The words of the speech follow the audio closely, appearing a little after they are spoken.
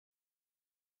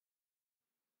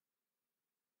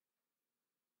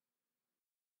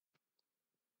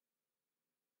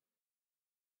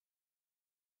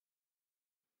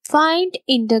Find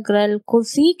integral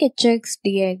cosec hx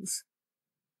dx.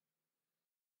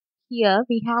 Here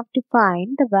we have to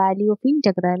find the value of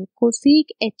integral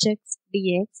cosec hx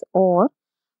dx or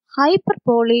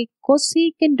hyperbolic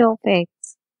cosecant of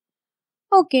x.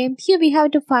 Okay, here we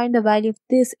have to find the value of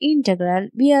this integral.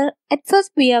 At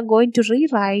first we are going to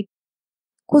rewrite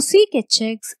cosec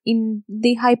hx in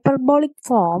the hyperbolic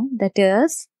form, that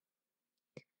is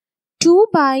 2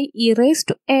 by e raised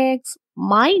to x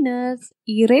minus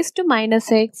e raised to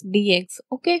minus x dx.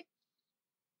 Okay.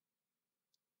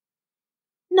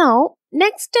 Now,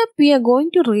 next step we are going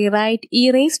to rewrite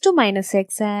e raised to minus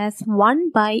x as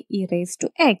 1 by e raised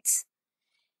to x.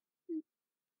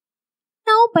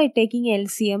 Now, by taking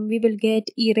LCM, we will get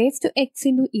e raised to x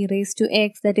into e raised to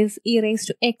x, that is e raised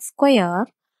to x square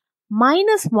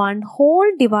minus 1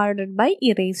 whole divided by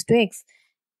e raised to x.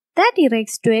 That e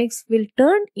raised to x will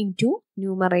turn into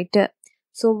numerator.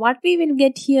 So, what we will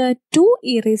get here, 2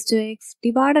 e raised to x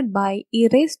divided by e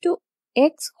raised to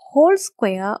x whole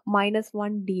square minus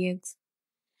 1 dx.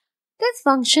 This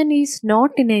function is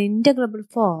not in an integrable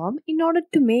form. In order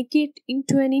to make it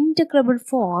into an integrable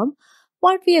form,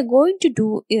 what we are going to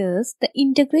do is the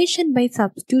integration by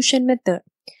substitution method.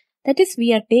 That is,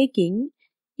 we are taking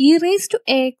e raised to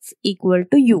x equal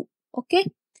to u.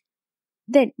 Okay.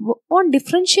 Then on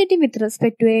differentiating with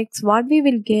respect to x, what we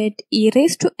will get, e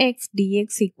raised to x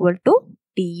dx equal to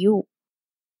du.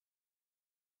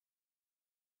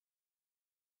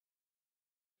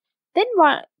 Then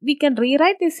we can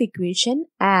rewrite this equation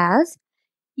as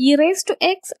e raised to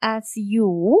x as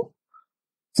u.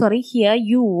 Sorry, here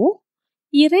u.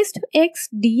 E raised to x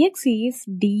dx is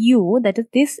du. That is,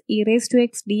 this e raised to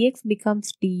x dx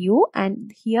becomes du,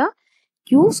 and here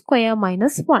u square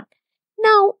minus 1.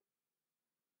 Now,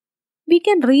 we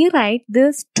can rewrite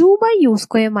this 2 by u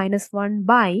square minus 1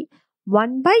 by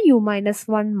 1 by u minus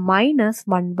 1 minus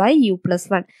 1 by u plus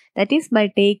 1. That is, by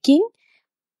taking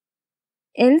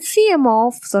LCM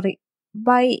of,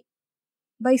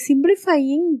 by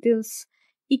simplifying this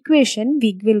equation,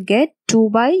 we will get 2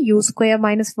 by u square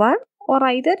minus 1, or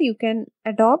either you can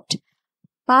adopt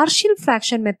partial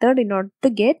fraction method in order to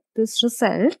get this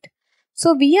result.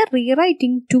 So, we are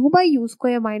rewriting 2 by u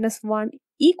square minus 1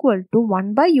 equal to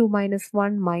 1 by u minus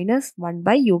 1 minus 1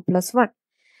 by u plus 1.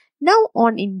 Now,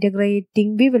 on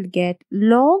integrating, we will get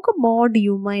log mod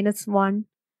u minus 1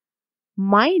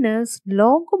 minus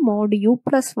log mod u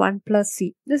plus 1 plus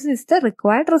c. This is the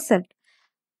required result.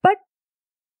 But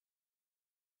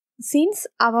since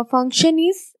our function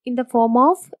is in the form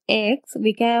of x,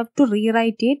 we have to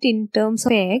rewrite it in terms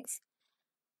of x.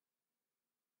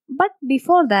 But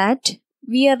before that,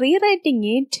 we are rewriting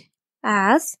it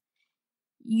as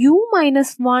u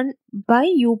minus 1 by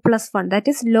u plus 1. That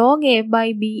is, log a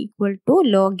by b equal to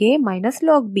log a minus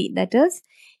log b. That is,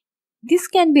 this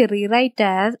can be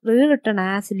rewritten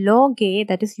as log a,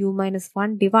 that is u minus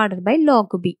 1 divided by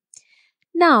log b.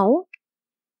 Now,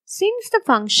 since the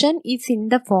function is in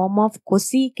the form of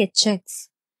cosec hx,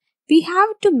 we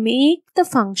have to make the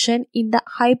function in the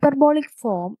hyperbolic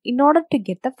form in order to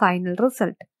get the final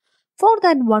result. For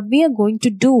that, what we are going to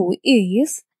do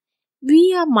is,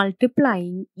 we are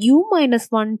multiplying u minus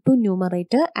 1 to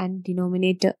numerator and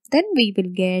denominator. Then we will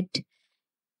get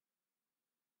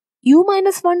u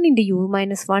minus 1 into u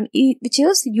minus 1, which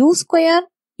is u square,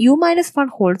 u minus 1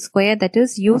 whole square, that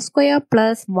is u square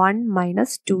plus 1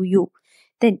 minus 2u.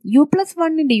 Then u plus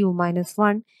 1 into u minus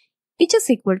 1, which is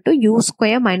equal to u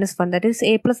square minus 1, that is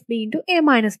a plus b into a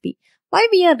minus b. Why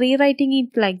we are rewriting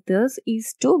it like this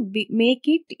is to make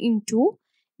it into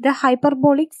the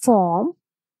hyperbolic form.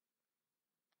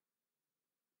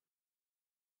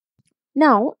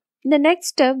 Now, in the next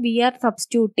step, we are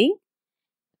substituting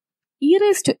e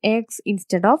raised to x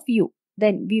instead of u.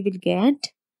 Then we will get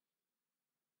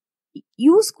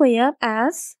u square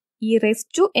as e raised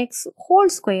to x whole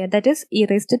square, that is e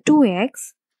raised to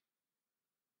 2x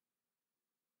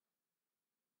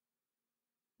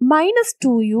minus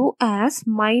 2u as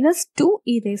minus 2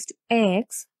 e raised to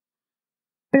x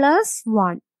plus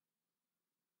 1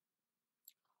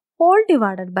 whole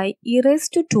divided by e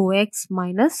raised to 2x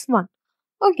minus 1.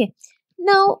 Okay,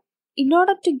 now in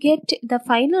order to get the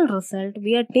final result,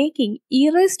 we are taking e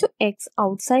raised to x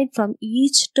outside from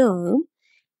each term.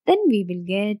 Then we will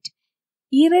get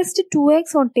e raised to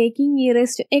 2x on taking e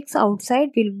raised to x outside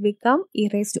will become e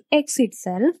raised to x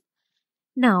itself.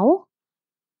 Now,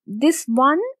 this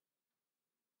 1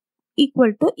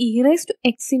 equal to e raised to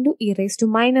x into e raised to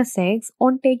minus x.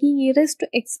 On taking e raised to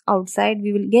x outside,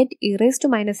 we will get e raised to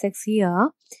minus x here.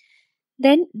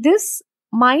 Then this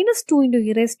minus 2 into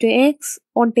e raised to x,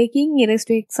 on taking e raised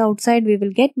to x outside, we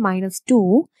will get minus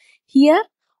 2. Here,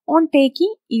 On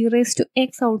taking e raised to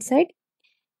x outside,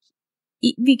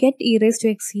 we get e raised to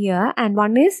x here, and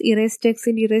one is e raised to x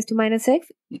and e raised to minus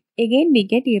x. Again, we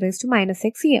get e raised to minus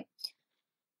x here.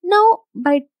 Now,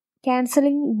 by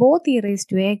cancelling both e raised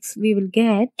to x, we will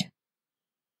get,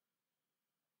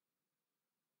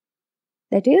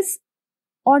 that is,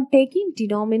 on taking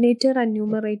denominator and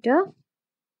numerator,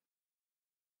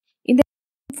 in the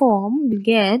form, we'll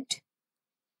get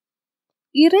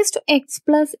e raised to x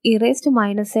plus e raised to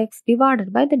minus x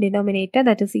divided by the denominator,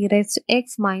 that is e raised to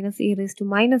x minus e raised to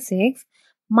minus x,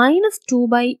 minus 2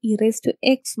 by e raised to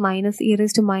x minus e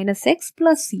raised to minus x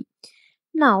plus c.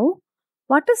 Now,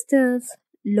 what is this?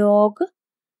 Log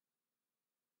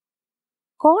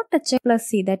coth plus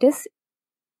c, that is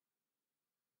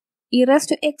e raised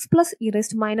to x plus e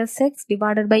raised to minus x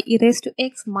divided by e raised to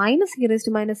x minus e raised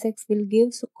to minus x will give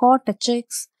coth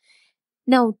x.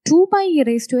 Now, 2 by e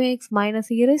raised to x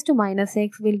minus e raised to minus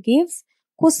x will give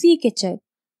cosec h.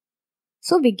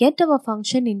 So, we get our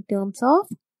function in terms of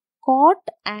coth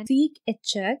and sec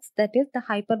hx, that is the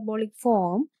hyperbolic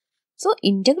form. So,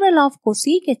 integral of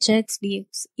cosec hx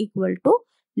dx equal to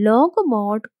log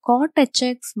mod coth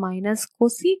hx minus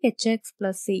cosec hx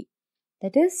plus c.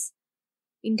 That is,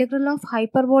 integral of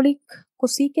hyperbolic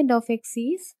cosecant of x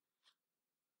is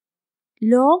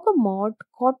log mod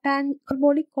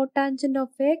hyperbolic cotangent of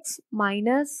x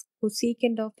minus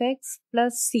cosecant of x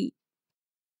plus c.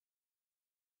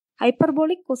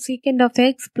 Hyperbolic cosecant of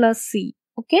x plus c.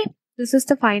 Okay, this is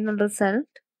the final result.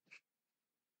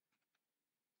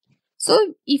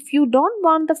 So, if you don't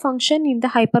want the function in the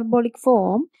hyperbolic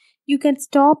form, you can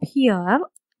stop here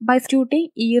by substituting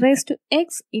e raised to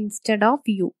x instead of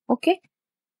u. Okay.